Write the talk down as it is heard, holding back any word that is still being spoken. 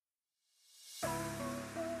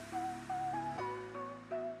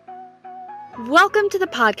Welcome to the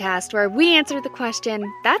podcast where we answer the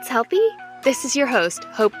question, that's healthy? This is your host,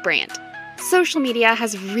 Hope Brandt. Social media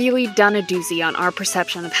has really done a doozy on our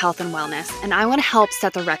perception of health and wellness, and I want to help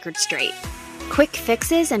set the record straight. Quick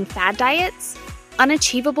fixes and fad diets?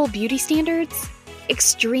 Unachievable beauty standards?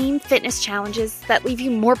 Extreme fitness challenges that leave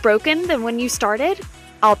you more broken than when you started?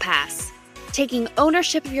 I'll pass. Taking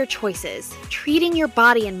ownership of your choices, treating your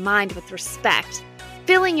body and mind with respect,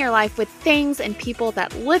 filling your life with things and people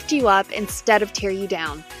that lift you up instead of tear you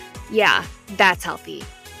down. Yeah, that's healthy.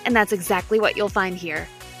 And that's exactly what you'll find here.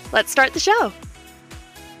 Let's start the show.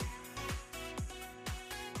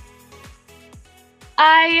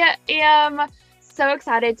 I am so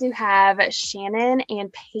excited to have Shannon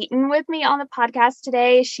and Peyton with me on the podcast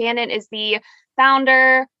today. Shannon is the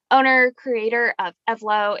founder, owner, creator of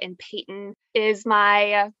Evlo, and Peyton is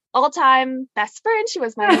my all-time best friend. She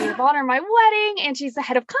was my maid of honor, my wedding, and she's the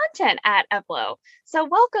head of content at Evlo. So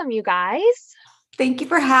welcome, you guys. Thank you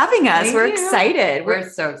for having us. Thank We're you. excited. We're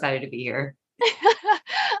so excited to be here.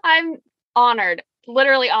 I'm honored,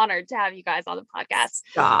 literally honored to have you guys on the podcast.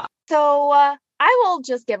 Stop. So I will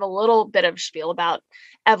just give a little bit of spiel about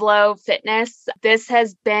Evlo Fitness. This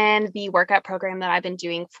has been the workout program that I've been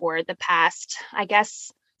doing for the past, I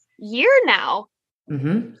guess, year now.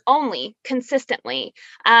 Only consistently.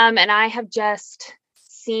 And I have just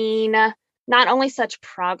seen not only such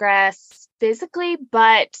progress physically,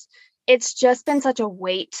 but it's just been such a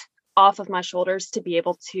weight off of my shoulders to be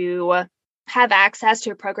able to have access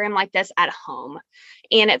to a program like this at home.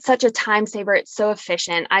 And it's such a time saver. It's so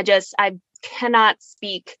efficient. I cannot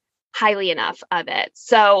speak highly enough of it.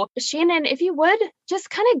 So Shannon, if you would just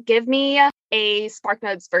kind of give me a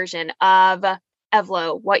SparkNotes version of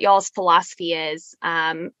Evlo, what y'all's philosophy is,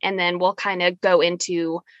 and then we'll kind of go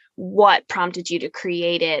into what prompted you to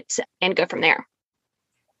create it and go from there.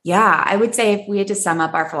 Yeah, I would say if we had to sum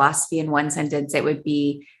up our philosophy in one sentence, it would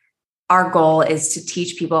be our goal is to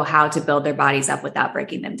teach people how to build their bodies up without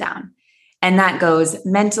breaking them down. And that goes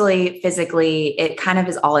mentally, physically, it kind of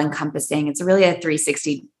is all encompassing. It's really a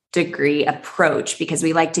 360-degree approach because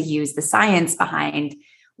we like to use the science behind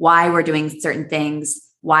why we're doing certain things,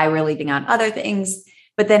 why we're leaving out other things.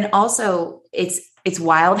 But then also it's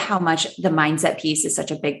wild how much the mindset piece is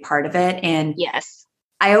such a big part of it. And yes,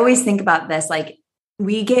 I always think about this, like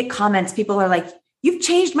we get comments, people are like, you've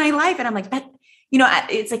changed my life. And I'm like, that,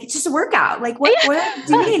 it's like, it's just a workout. Like what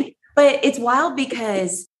do you mean? But it's wild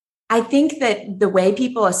because I think that the way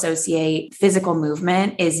people associate physical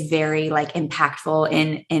movement is very like impactful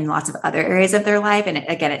in lots of other areas of their life. And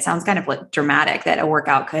again, it sounds kind of like dramatic that a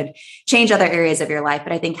workout could change other areas of your life.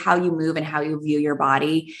 But I think how you move and how you view your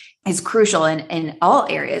body is crucial in all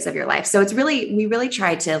areas of your life. So we really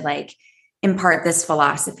try to like impart this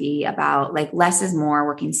philosophy about like less is more,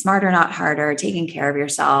 working smarter, not harder, taking care of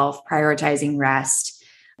yourself, prioritizing rest.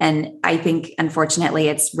 And I think, unfortunately,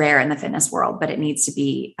 it's rare in the fitness world, but it needs to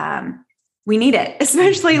be, we need it,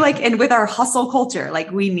 especially like, and with our hustle culture, like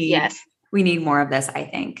we need more of this, I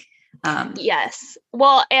think. Yes.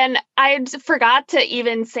 Well, and I forgot to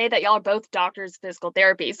even say that y'all are both doctors of physical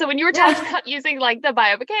therapy. So when you were talking about using like the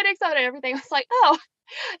biomechanics of it and everything, I was like, oh,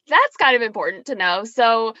 that's kind of important to know.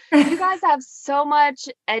 So you guys have so much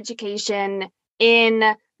education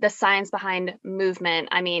in the science behind movement.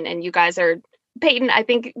 I mean, and you guys are, Peyton, I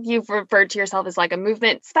think you've referred to yourself as like a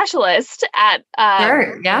movement specialist at,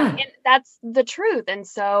 Sure, yeah. And that's the truth. And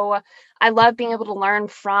so I love being able to learn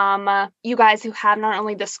from you guys who have not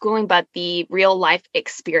only the schooling, but the real life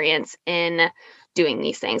experience in doing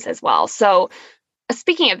these things as well. So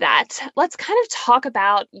speaking of that, let's kind of talk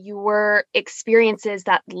about your experiences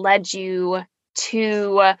that led you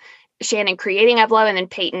to Shannon creating Evlo and then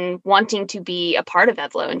Peyton wanting to be a part of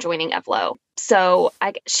Evlo and joining Evlo. So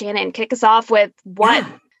Shannon, kick us off with what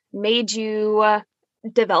made you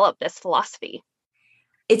develop this philosophy.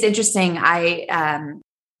 It's interesting. I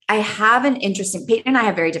have an interesting, Peyton and I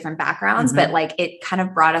have very different backgrounds, but like it kind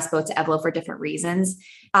of brought us both to Evlo for different reasons.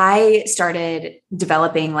 I started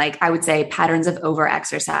developing like, I would say patterns of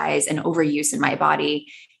over-exercise and overuse in my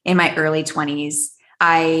body in my early 20s.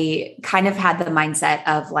 I kind of had the mindset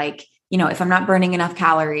of like, if I'm not burning enough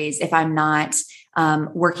calories, if I'm not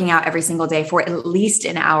working out every single day for at least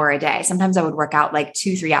an hour a day. Sometimes I would work out like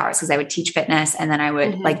 2-3 hours because I would teach fitness and then I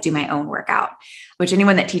would like do my own workout, which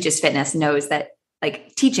anyone that teaches fitness knows that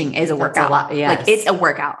like teaching is a workout. Yes. Like it's a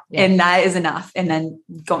workout and that is enough. And then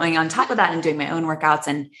going on top of that and doing my own workouts.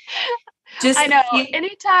 And Just I know.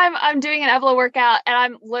 Anytime I'm doing an Evlo workout and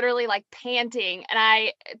I'm literally like panting and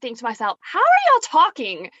I think to myself, how are y'all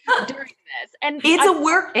talking during this? And it's a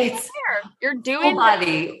work. It's you're doing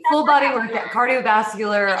full body workout,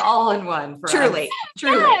 cardiovascular, all in one. For truly, us.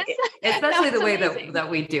 truly, especially the way that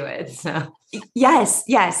we do it. So. Yes,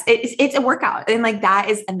 it's a workout, and like that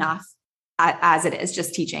is enough as it is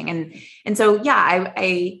just teaching, and so yeah,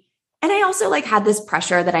 I also like had this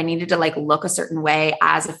pressure that I needed to like look a certain way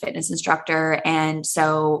as a fitness instructor. And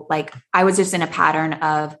so like I was just in a pattern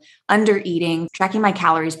of under eating, tracking my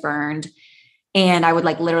calories burned. And I would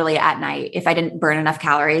like literally at night, if I didn't burn enough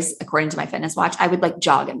calories, according to my fitness watch, I would like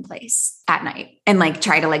jog in place at night and like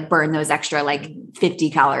try to like burn those extra like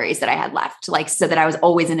 50 calories that I had left, like so that I was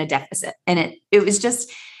always in a deficit. And it was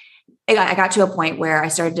just, I got to a point where I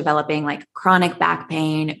started developing like chronic back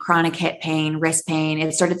pain, chronic hip pain, wrist pain.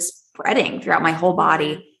 It started spreading throughout my whole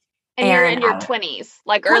body. And you're in your 20s,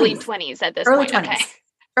 like 20s, early 20s at this point.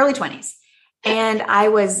 Early 20s. And I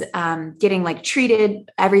was getting like treated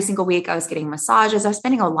every single week. I was getting massages. I was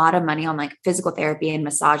spending a lot of money on like physical therapy and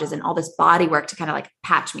massages and all this body work to kind of like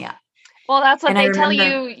patch me up. Well, that's what they tell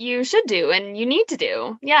you should do and you need to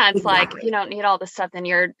do. Yeah. It's exactly. like, if you don't need all this stuff, then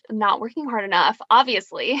you're not working hard enough,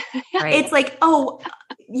 obviously. Right. It's like, oh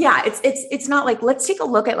yeah, it's not like, let's take a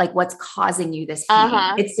look at like what's causing you this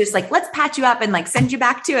pain. It's just like, let's patch you up and like send you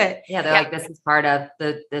back to it. Yeah. They're like, this is part of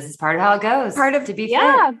how it goes. Part of to be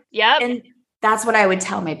fit. Yeah. And that's what I would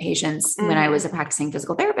tell my patients when I was a practicing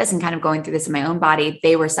physical therapist and kind of going through this in my own body.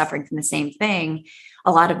 They were suffering from the same thing.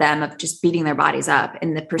 A lot of them of just beating their bodies up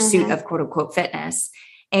in the pursuit of quote unquote fitness.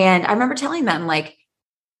 And I remember telling them like,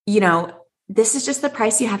 this is just the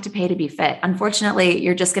price you have to pay to be fit. Unfortunately,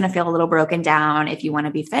 you're just going to feel a little broken down if you want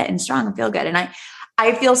to be fit and strong and feel good. And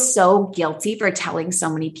I feel so guilty for telling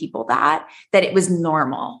so many people that it was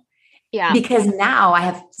normal. Yeah. Because now I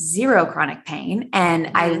have zero chronic pain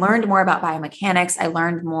and I learned more about biomechanics. I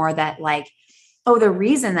learned more that like, the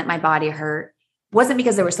reason that my body hurt wasn't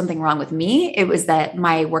because there was something wrong with me. It was that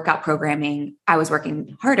my workout programming, I was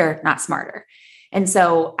working harder, not smarter. And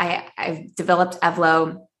so I've developed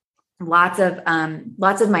Evlo, lots of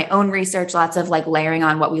my own research, lots of like layering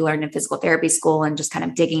on what we learned in physical therapy school and just kind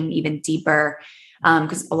of digging even deeper.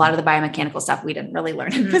 Because a lot of the biomechanical stuff we didn't really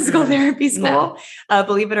learn in physical therapy school,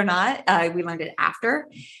 believe it or not, we learned it after.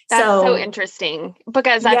 That's so interesting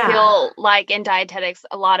because I feel like in dietetics,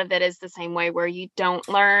 a lot of it is the same way where you don't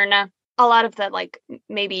learn a lot of the like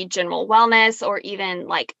maybe general wellness or even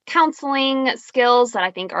like counseling skills that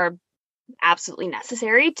I think are absolutely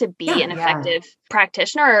necessary to be an effective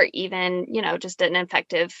practitioner or even, just an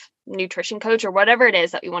effective nutrition coach or whatever it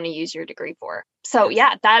is that you want to use your degree for. So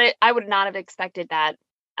I would not have expected that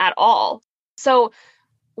at all. So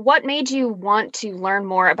what made you want to learn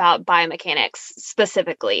more about biomechanics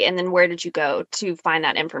specifically? And then where did you go to find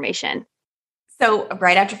that information? So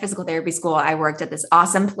right after physical therapy school, I worked at this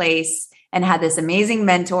awesome place and had this amazing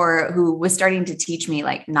mentor who was starting to teach me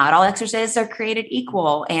like not all exercises are created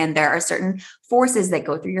equal. And there are certain forces that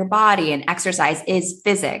go through your body and exercise is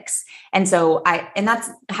physics. And so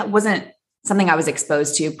that wasn't something I was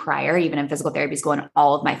exposed to prior, even in physical therapy school and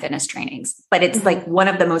all of my fitness trainings. But it's like one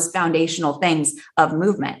of the most foundational things of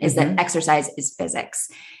movement is that exercise is physics.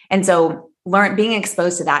 And so being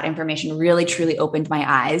exposed to that information really, truly opened my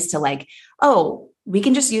eyes to like, we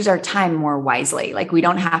can just use our time more wisely. Like we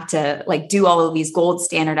don't have to like do all of these gold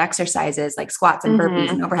standard exercises like squats and burpees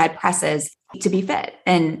and overhead presses to be fit.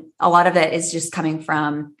 And a lot of it is just coming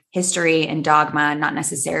from history and dogma, not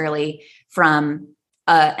necessarily from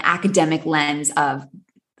an academic lens of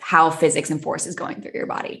how physics and force is going through your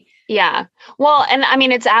body. Yeah. Well, and I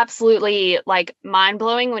mean, it's absolutely like mind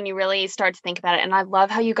blowing when you really start to think about it. And I love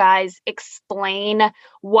how you guys explain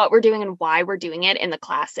what we're doing and why we're doing it in the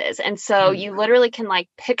classes. And so you literally can like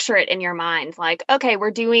picture it in your mind, like, okay,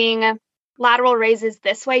 we're doing lateral raises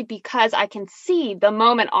this way because I can see the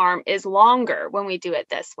moment arm is longer when we do it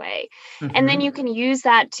this way. And then you can use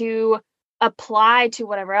that to apply to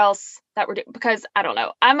whatever else that we're doing, because I don't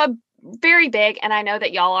know, I'm a very big, and I know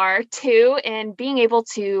that y'all are too, in being able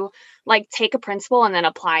to like take a principle and then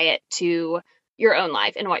apply it to your own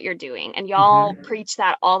life and what you're doing. And y'all preach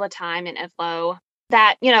that all the time in Evlo,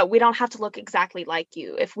 that, we don't have to look exactly like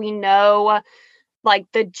you. If we know like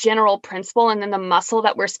the general principle and then the muscle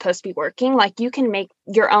that we're supposed to be working, like you can make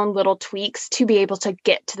your own little tweaks to be able to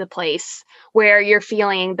get to the place where you're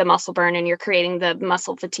feeling the muscle burn and you're creating the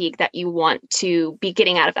muscle fatigue that you want to be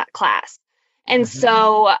getting out of that class. And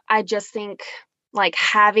so I just think like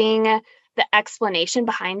having the explanation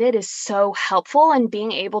behind it is so helpful and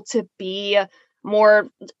being able to be more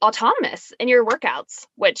autonomous in your workouts,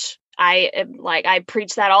 which I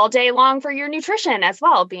preach that all day long for your nutrition as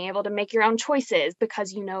well, being able to make your own choices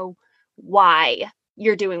because you know why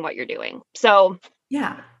you're doing what you're doing. So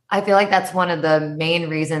yeah. I feel like that's one of the main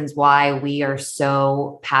reasons why we are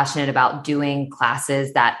so passionate about doing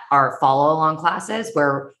classes that are follow along classes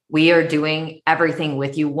where we are doing everything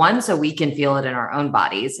with you. One, so we can feel it in our own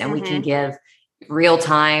bodies and we can give real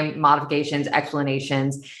time modifications,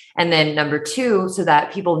 explanations. And then number two, so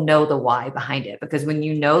that people know the why behind it. Because when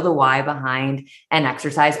you know the why behind an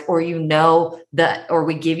exercise, or or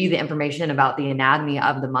we give you the information about the anatomy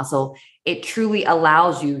of the muscle, it truly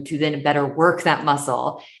allows you to then better work that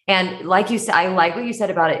muscle. And like you said, I like what you said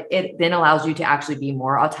about it. It then allows you to actually be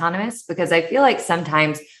more autonomous, because I feel like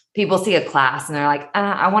sometimes people see a class and they're like,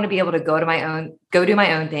 I want to be able to go do my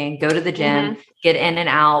own thing, go to the gym, get in and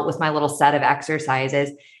out with my little set of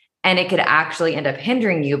exercises. And it could actually end up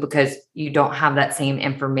hindering you because you don't have that same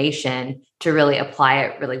information to really apply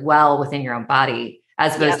it really well within your own body,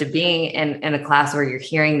 as opposed to being in a class where you're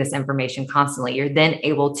hearing this information constantly. You're then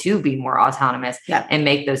able to be more autonomous and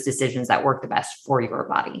make those decisions that work the best for your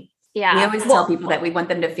body. Yeah. We always tell people that we want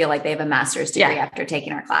them to feel like they have a master's degree after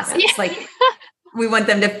taking our classes. Yeah. Like we want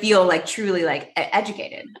them to feel like truly like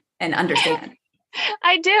educated and understand.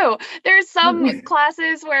 I do. There's some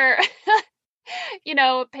classes where,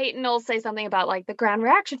 Peyton will say something about like the ground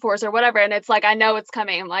reaction force or whatever. And it's like, I know it's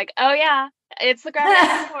coming. I'm like, oh yeah, it's the ground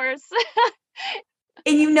reaction force.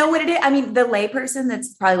 And you know what it is? I mean, the layperson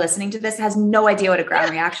that's probably listening to this has no idea what a ground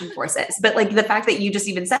reaction force is, but like the fact that you just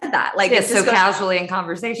even said that, like it's so casually in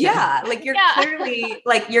conversation. Yeah. Like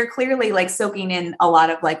you're clearly like soaking in a lot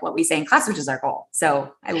of like what we say in class, which is our goal.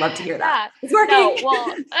 So I love to hear that. It's working. No,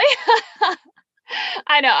 well,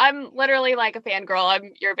 I know I'm literally like a fangirl.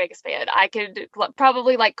 I'm your biggest fan. I could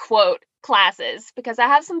probably like quote classes because I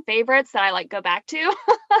have some favorites that I like go back to.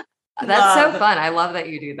 That's so fun. I love that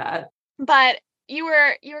you do that. But you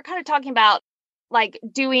were kind of talking about like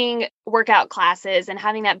doing workout classes and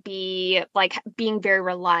having that be like being very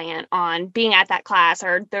reliant on being at that class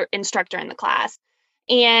or the instructor in the class.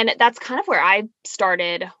 And that's kind of where I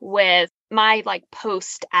started with my like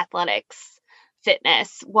post athletics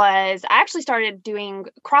fitness. Was I actually started doing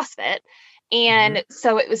CrossFit. And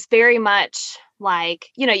so it was very much like,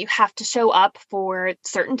 you have to show up for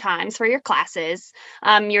certain times for your classes.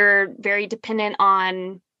 You're very dependent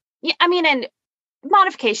on, and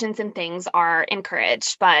modifications and things are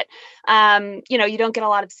encouraged, but, you don't get a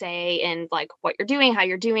lot of say in like what you're doing, how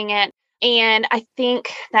you're doing it. And I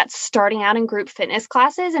think that starting out in group fitness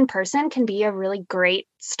classes in person can be a really great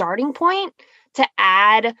starting point to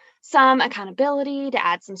add some accountability, to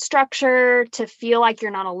add some structure, to feel like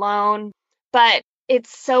you're not alone. But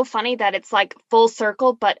it's so funny that it's like full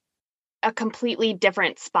circle, but a completely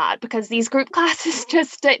different spot, because these group classes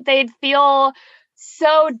they'd feel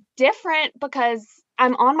so different because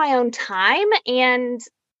I'm on my own time and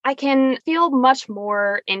I can feel much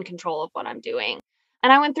more in control of what I'm doing.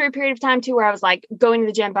 And I went through a period of time too where I was like going to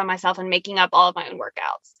the gym by myself and making up all of my own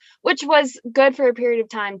workouts, which was good for a period of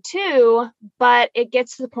time too. But it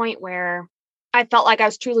gets to the point where I felt like I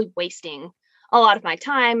was truly wasting a lot of my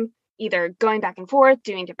time, either going back and forth,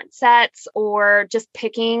 doing different sets, or just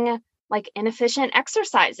picking like inefficient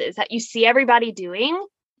exercises that you see everybody doing.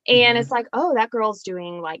 And it's like, oh, that girl's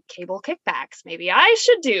doing like cable kickbacks. Maybe I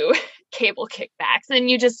should do cable kickbacks. And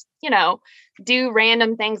you just, do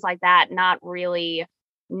random things like that, not really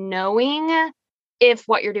knowing if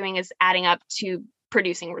what you're doing is adding up to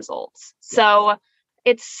producing results. So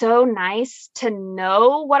it's so nice to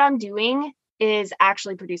know what I'm doing is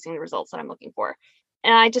actually producing the results that I'm looking for.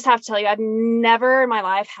 And I just have to tell you, I've never in my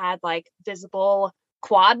life had like visible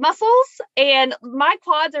quad muscles, and my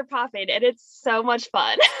quads are popping and it's so much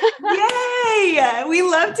fun. Yay! We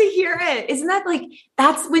love to hear it. Isn't that like,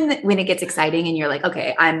 that's when it gets exciting and you're like,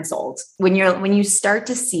 okay, I'm sold. When you start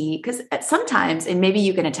to see, because sometimes, and maybe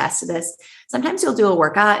you can attest to this, sometimes you'll do a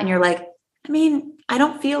workout and you're like, I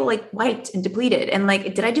don't feel like wiped and depleted. And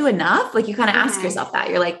like, did I do enough? Like you kind of ask yourself that.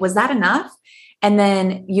 You're like, was that enough? And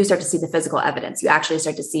then you start to see the physical evidence. You actually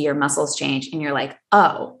start to see your muscles change and you're like,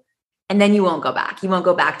 oh, and then you won't go back. You won't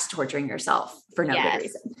go back to torturing yourself for no good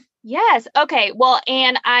reason. Yes. Okay. Well,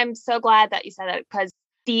 and I'm so glad that you said that, because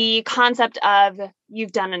the concept of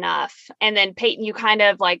you've done enough, and then Peyton, you kind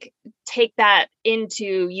of like take that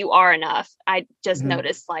into you are enough. I just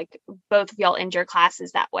noticed like both of y'all end your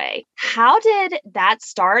classes that way. How did that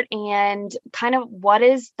start, and kind of what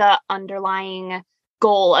is the underlying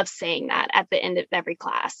goal of saying that at the end of every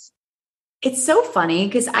class? It's so funny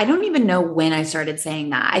because I don't even know when I started saying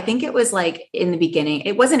that. I think it was like in the beginning,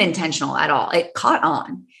 it wasn't intentional at all. It caught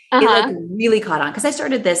on. It like really caught on because I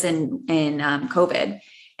started this in COVID.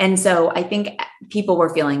 And so I think people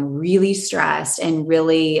were feeling really stressed and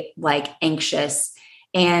really like anxious.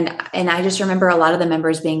 And I just remember a lot of the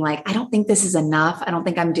members being like, I don't think this is enough. I don't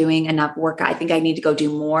think I'm doing enough work. I think I need to go do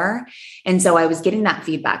more. And so I was getting that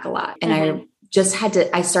feedback a lot. And I just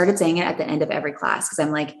I started saying it at the end of every class, because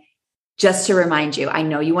I'm like, just to remind you, I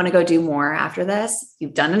know you want to go do more after this.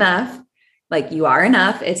 You've done enough. Like, you are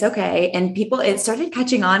enough. It's okay. And it started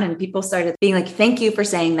catching on, and people started being like, thank you for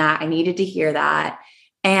saying that. I needed to hear that.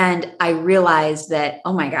 And I realized that,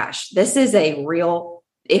 oh my gosh, this is a real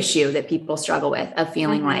issue that people struggle with, of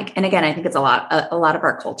feeling like, and again, I think it's a lot of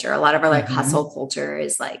our culture, a lot of our like hustle culture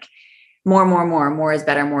is like more is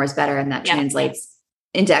better. And that translates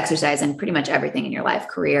into exercise and pretty much everything in your life,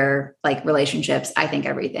 career, like relationships, I think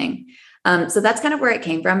everything. So that's kind of where it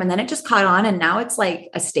came from. And then it just caught on, and now it's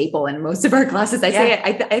like a staple in most of our classes. I say it,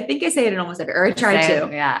 I think I say it in almost every, or I try to.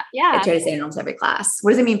 Yeah. I try to say it in almost every class.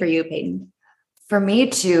 What does it mean for you, Peyton? For me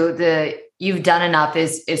too, you've done enough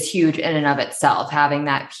is huge in and of itself. Having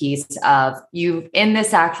that piece of in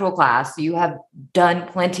this actual class, you have done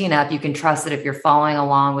plenty enough. You can trust that if you're following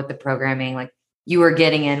along with the programming, like, you are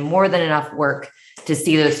getting in more than enough work to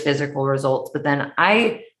see those physical results. But then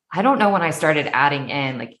I don't know when I started adding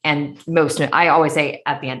in, like, I always say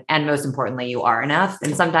at the end, and most importantly, you are enough.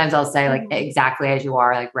 And sometimes I'll say like exactly as you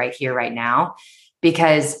are, like right here, right now,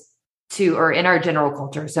 because in our general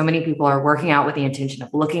culture, so many people are working out with the intention of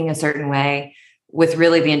looking a certain way, with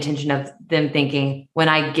really the intention of them thinking, when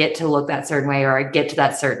I get to look that certain way, or I get to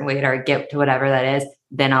that certain weight, or I get to whatever that is,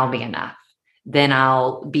 then I'll be enough. Then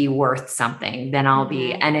I'll be worth something. Then I'll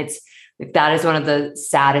be, and that is one of the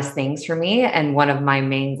saddest things for me. And one of my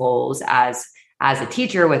main goals as a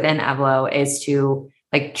teacher within Evlo is to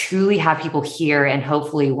like truly have people hear, and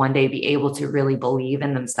hopefully one day be able to really believe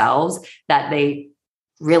in themselves that they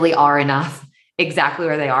really are enough exactly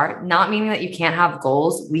where they are. Not meaning that you can't have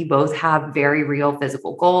goals. We both have very real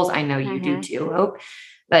physical goals. I know you do too, Hope,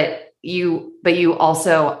 but you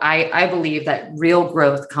also, I believe that real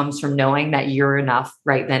growth comes from knowing that you're enough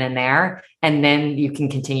right then and there, and then you can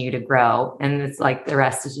continue to grow. And it's like, the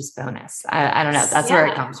rest is just bonus. I don't know. That's where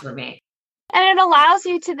it comes for me. And it allows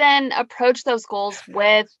you to then approach those goals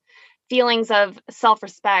with feelings of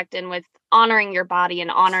self-respect, and with honoring your body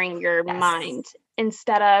and honoring your mind,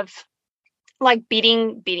 instead of like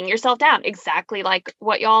beating yourself down, exactly like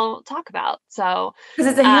what y'all talk about. So,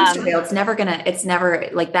 because it's a hamster wheel. It's never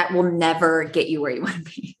like, that will never get you where you want to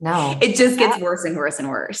be. No, it just gets worse and worse and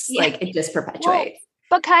worse. Like, it just perpetuates.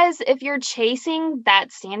 Well, because if you're chasing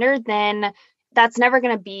that standard, then that's never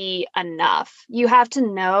going to be enough. You have to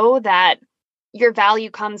know that your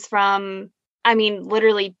value comes from, I mean,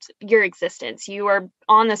 literally your existence. You are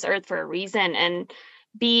on this earth for a reason, and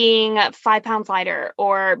being 5 pounds lighter,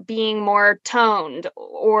 or being more toned,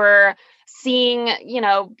 or seeing,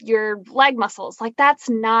 your leg muscles, like, that's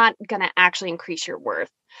not going to actually increase your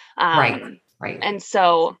worth. Right. And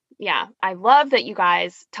so, I love that you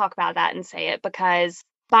guys talk about that and say it, because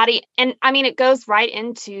body, and I mean, it goes right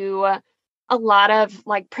into a lot of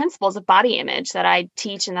like principles of body image that I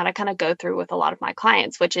teach, and that I kind of go through with a lot of my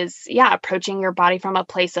clients, which is, approaching your body from a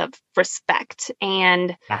place of respect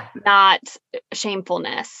and not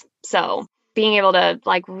shamefulness. So being able to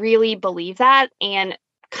like really believe that, and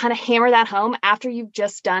kind of hammer that home after you've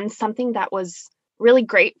just done something that was really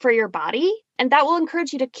great for your body, and that will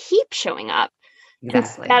encourage you to keep showing up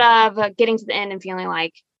instead of getting to the end and feeling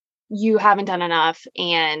like you haven't done enough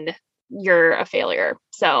and you're a failure.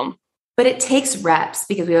 So, but it takes reps,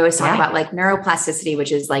 because we always talk about like neuroplasticity,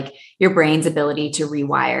 which is like your brain's ability to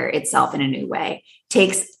rewire itself in a new way.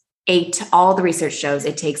 Takes all the research shows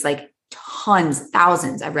it takes like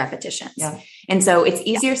thousands of repetitions. And so it's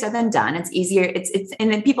easier said than done. It's easier.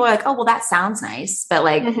 And then people are like, oh, well, that sounds nice, but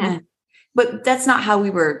like, but that's not how we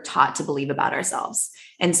were taught to believe about ourselves.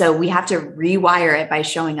 And so we have to rewire it by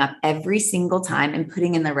showing up every single time and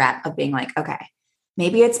putting in the rep of being like, okay,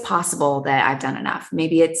 maybe it's possible that I've done enough.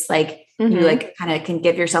 Maybe it's like, you like kind of can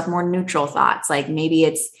give yourself more neutral thoughts. Like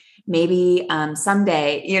maybe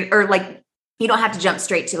someday, or like, you don't have to jump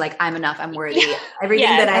straight to like, I'm enough, I'm worthy. Everything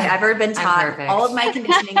that I've ever been taught, all of my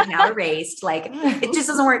conditioning is now erased. Like, it just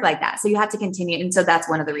doesn't work like that. So you have to continue. And so that's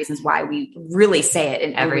one of the reasons why we really say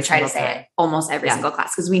it. And we try to say it almost every single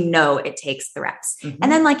class, because we know it takes the reps.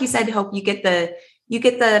 And then, like you said, Hope, you get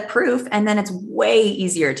the proof, and then it's way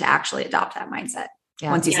easier to actually adopt that mindset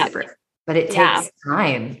once you see the proof. But it takes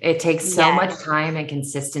time. It takes so much time and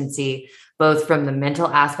consistency, both from the mental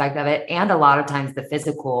aspect of it, and a lot of times the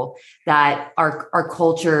physical, that our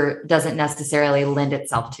culture doesn't necessarily lend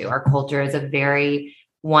itself to. Our culture is a very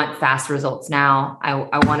want fast results now.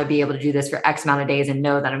 I want to be able to do this for X amount of days and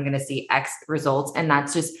know that I'm going to see X results. And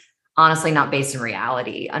that's just honestly not based in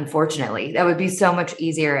reality. Unfortunately, that would be so much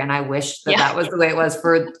easier. And I wish that that was the way it was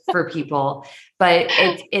for people, but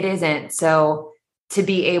it isn't. So to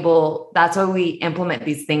be able, that's why we implement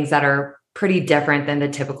these things that are pretty different than the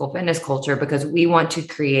typical fitness culture, because we want to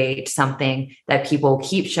create something that people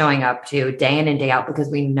keep showing up to day in and day out, because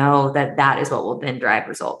we know that that is what will then drive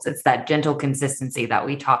results. It's that gentle consistency that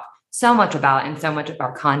we talk so much about in so much of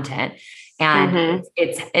our content. And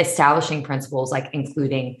it's establishing principles, like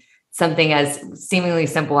including something as seemingly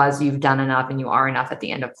simple as you've done enough and you are enough at the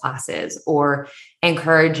end of classes, or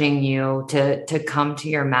encouraging you to come to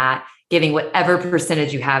your mat, giving whatever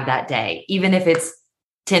percentage you have that day, even if it's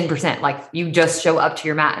 10%, like you just show up to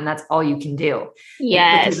your mat and that's all you can do.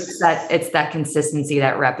 Yes. Because it's that consistency,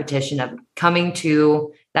 that repetition of coming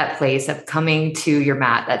to that place, of coming to your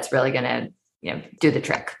mat, that's really going to, do the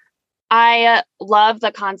trick. I love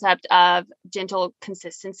the concept of gentle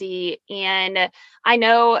consistency. And I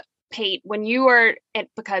know, Pate, when you were,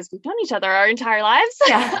 because we've known each other our entire lives,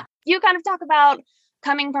 you kind of talk about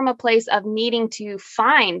coming from a place of needing to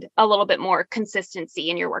find a little bit more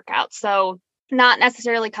consistency in your workouts. So not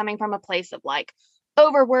necessarily coming from a place of like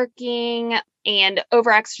overworking and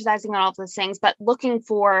overexercising and all of those things, but looking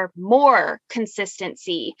for more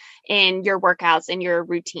consistency in your workouts, in your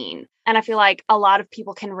routine. And I feel like a lot of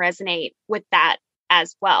people can resonate with that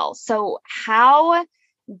as well. So how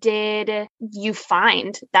did you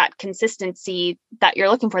find that consistency that you're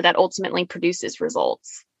looking for that ultimately produces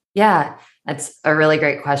results? Yeah, that's a really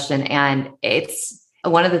great question. And it's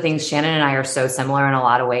one of the things. Shannon and I are so similar in a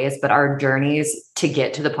lot of ways, but our journeys to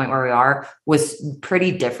get to the point where we are was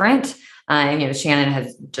pretty different. And, Shannon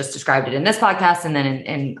has just described it in this podcast and then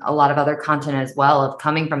in a lot of other content as well, of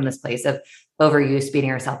coming from this place of overuse, beating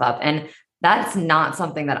herself up. And that's not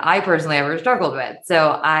something that I personally ever struggled with.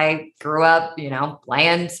 So I grew up,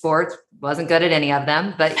 playing sports, wasn't good at any of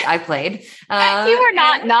them, but I played. You were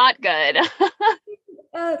not good.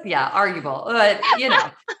 Yeah, arguable. But,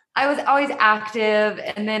 I was always active.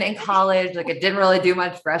 And then in college, I didn't really do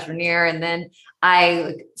much freshman year. And then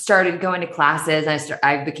I started going to classes.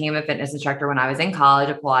 I became a fitness instructor when I was in college,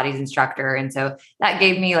 a Pilates instructor. And so that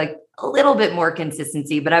gave me a little bit more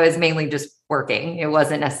consistency, but I was mainly just working. It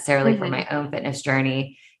wasn't necessarily for my own fitness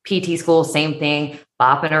journey. PT school, same thing,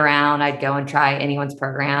 bopping around. I'd go and try anyone's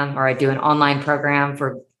program, or I'd do an online program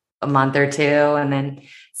for a month or two and then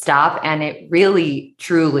stop. And it really,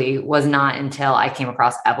 truly was not until I came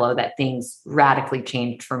across Evlo that things radically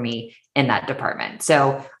changed for me in that department.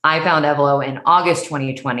 So I found Evlo in August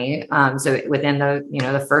 2020. So within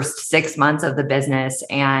the first 6 months of the business.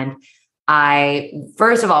 And I,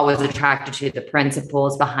 first of all, was attracted to the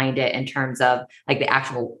principles behind it in terms of the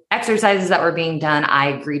actual exercises that were being done. I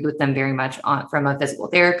agreed with them very much from a physical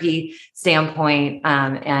therapy standpoint,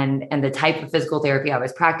 and the type of physical therapy I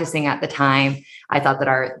was practicing at the time. I thought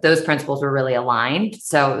that those principles were really aligned.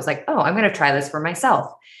 So it was like, oh, I'm going to try this for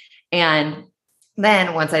myself. And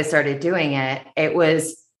then once I started doing it, it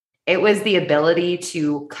was the ability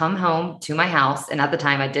to come home to my house. And at the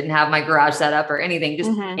time I didn't have my garage set up or anything, just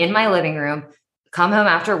in my living room, come home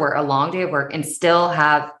after work, a long day of work, and still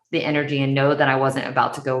have the energy and know that I wasn't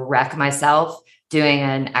about to go wreck myself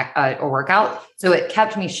doing a workout. So it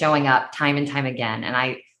kept me showing up time and time again. And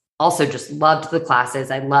I also just loved the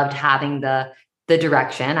classes. I loved having the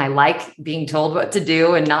direction. I like being told what to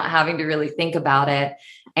do and not having to really think about it.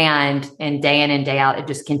 And day in and day out, it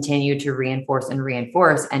just continued to reinforce and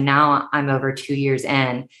reinforce. And now I'm over 2 years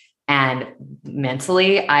in, and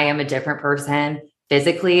mentally, I am a different person.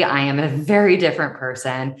 Physically, I am a very different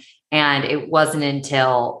person. And it wasn't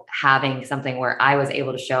until having something where I was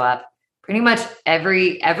able to show up pretty much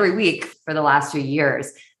every week for the last 2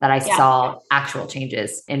 years that I saw actual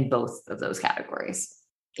changes in both of those categories.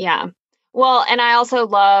 Yeah. Well, and I also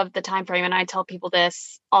love the time frame, and I tell people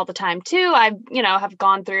this all the time too. I, have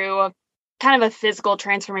gone through kind of a physical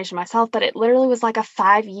transformation myself, but it literally was like a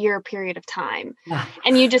 5-year period of time. Yeah.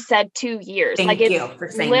 And you just said 2 years. Thank you for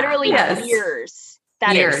saying literally that. years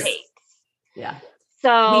that it takes. Yeah. So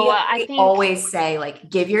I think always say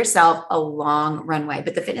give yourself a long runway,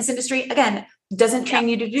 but the fitness industry, again, doesn't train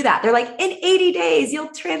you to do that. They're like, in 80 days, you'll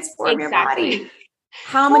transform your body.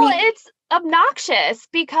 It's obnoxious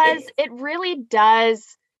because it really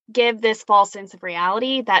does give this false sense of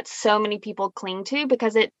reality that so many people cling to,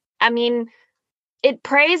 because it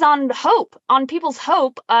preys on people's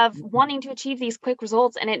hope of wanting to achieve these quick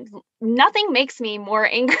results. And nothing makes me more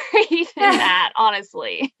angry than that,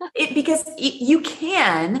 honestly. Because you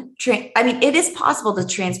can train. It is possible to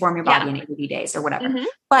transform your body in 80 days or whatever,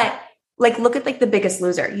 but like, look at like The Biggest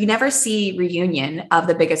Loser. You never see reunion of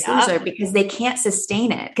The Biggest Loser because they can't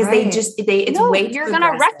sustain it. Because it's way too you're going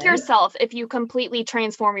to wreck aggressive. yourself if you completely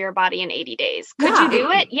transform your body in 80 days. Could you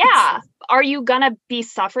do it? Yeah. Are you going to be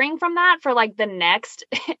suffering from that for like the next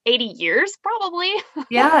 80 years? Probably.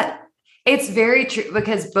 Yeah, it's very true,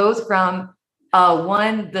 because both from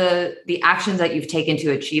one, the actions that you've taken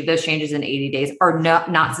to achieve those changes in 80 days are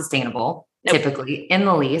not sustainable. Nope. Typically in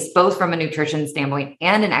the least, both from a nutrition standpoint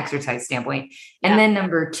and an exercise standpoint. And then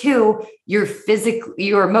number two,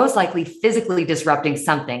 you are most likely physically disrupting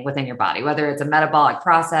something within your body, whether it's a metabolic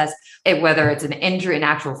process, whether it's an injury, an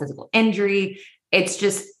actual physical injury.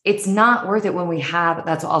 It's not worth it when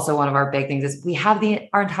that's also one of our big things is we have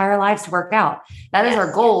our entire lives to work out. That is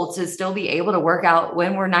our goal, to still be able to work out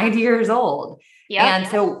when we're 90 years old. Yep. And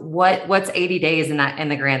so what's 80 days in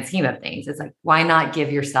the grand scheme of things? It's like, why not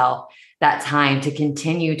give yourself that time to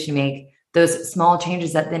continue to make those small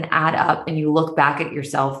changes that then add up, and you look back at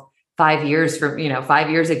yourself 5 years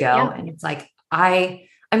ago. And it's like, I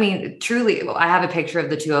mean, truly, I have a picture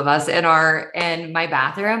of the two of us in my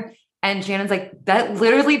bathroom, and Shannon's like, that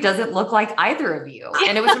literally doesn't look like either of you.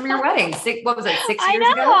 And it was from your wedding. 6 years ago?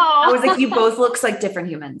 I was like, you both look like different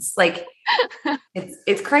humans. Like,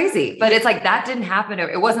 it's crazy, but it's like, that didn't happen.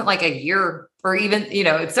 It wasn't like a year, or even,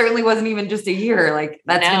 it certainly wasn't even just a year. Like,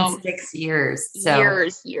 that's been 6 years. So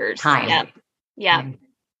years. Time. Yeah.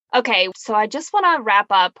 Okay. So I just want to wrap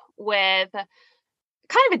up with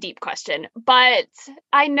kind of a deep question, but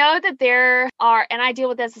I know that there are, and I deal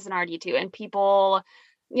with this as an RD too, and people,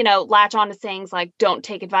 latch on to things like, don't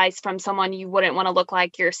take advice from someone you wouldn't want to look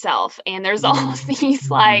like yourself. And there's all of these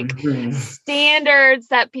like standards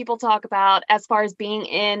that people talk about as far as being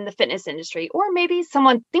in the fitness industry, or maybe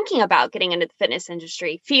someone thinking about getting into the fitness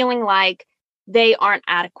industry, feeling like they aren't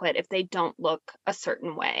adequate if they don't look a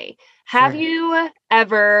certain way. Have you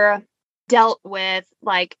ever dealt with,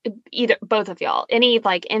 like, both of y'all, any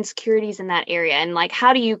like insecurities in that area? And like,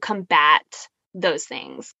 how do you combat those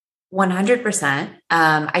things? 100%.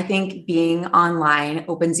 I think being online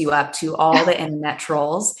opens you up to all the internet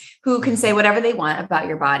trolls who can say whatever they want about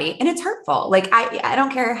your body. And it's hurtful. Like, I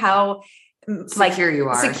don't care how secure you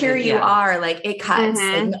are, like, it cuts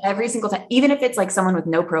like, every single time, even if it's like someone with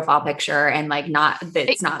no profile picture and like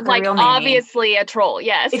it's not like real name. Obviously a troll.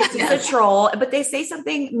 Yes. It's just a troll, but they say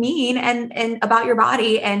something mean and about your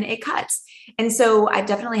body, and it cuts. And so I've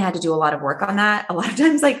definitely had to do a lot of work on that. A lot of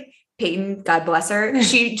times, like, Peyton, God bless her,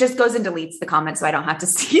 she just goes and deletes the comments so I don't have to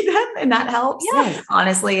see them. And that helps. Yes.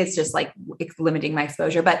 Honestly, it's just like limiting my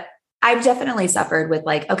exposure. But I've definitely suffered with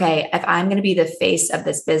like, okay, if I'm going to be the face of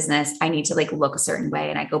this business, I need to like look a certain way.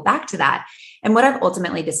 And I go back to that. And what I've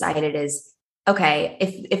ultimately decided is, okay,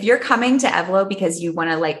 if you're coming to Evlo because you want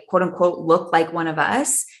to like, quote unquote, look like one of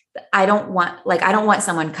us, I don't want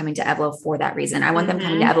someone coming to Evlo for that reason. I want them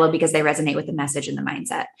coming to Evlo because they resonate with the message and the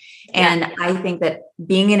mindset. And I think that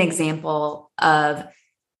being an example of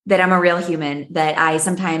that, I'm a real human, that I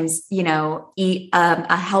sometimes, eat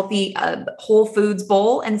a healthy Whole Foods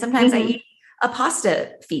bowl, and sometimes I eat a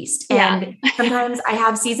pasta feast. And sometimes I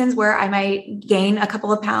have seasons where I might gain a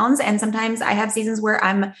couple of pounds, and sometimes I have seasons where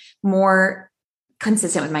I'm more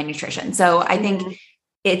consistent with my nutrition. So I think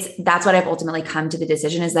that's what I've ultimately come to the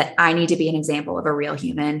decision, is that I need to be an example of a real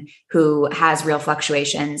human who has real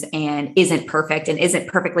fluctuations and isn't perfect and isn't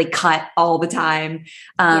perfectly cut all the time.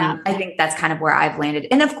 I think that's kind of where I've landed.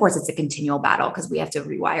 And of course it's a continual battle, because we have to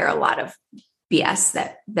rewire a lot of BS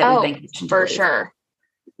that we've been conditioned to believe. Sure.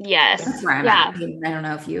 Yes. That's where I'm at. I don't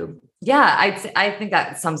know if you... Yeah, I think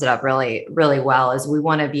that sums it up really, really well, is we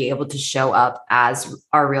want to be able to show up as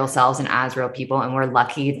our real selves and as real people. And we're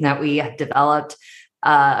lucky that we have developed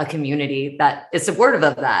a community that is supportive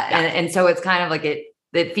of that. And so it's kind of like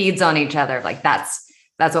it feeds on each other. Like that's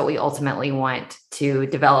what we ultimately want to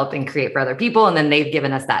develop and create for other people. And then they've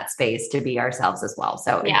given us that space to be ourselves as well.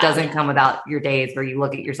 So it doesn't come without your days where you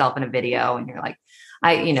look at yourself in a video and you're like,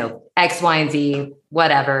 X, Y, and Z,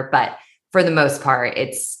 whatever. But for the most part,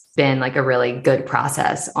 it's been like a really good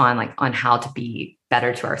process on how to be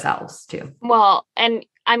better to ourselves too. Well, and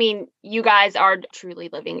I mean, you guys are truly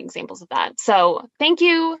living examples of that. So thank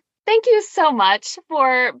you. Thank you so much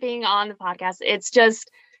for being on the podcast. It's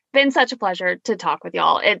just been such a pleasure to talk with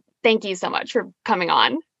y'all. Thank you so much for coming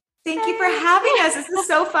on. Thank you for having us. This is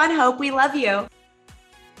so fun, Hope. We love you.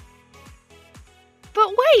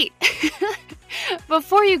 But wait,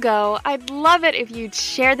 before you go, I'd love it if you'd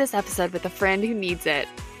share this episode with a friend who needs it.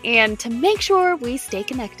 And to make sure we stay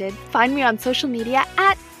connected, find me on social media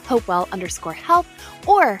at Hopewell_health,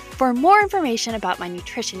 or for more information about my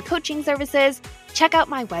nutrition coaching services, check out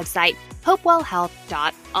my website,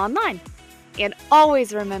 hopewellhealth.online. And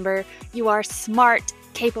always remember, you are smart,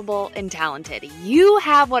 capable, and talented. You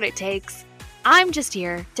have what it takes. I'm just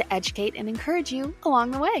here to educate and encourage you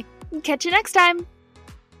along the way. Catch you next time.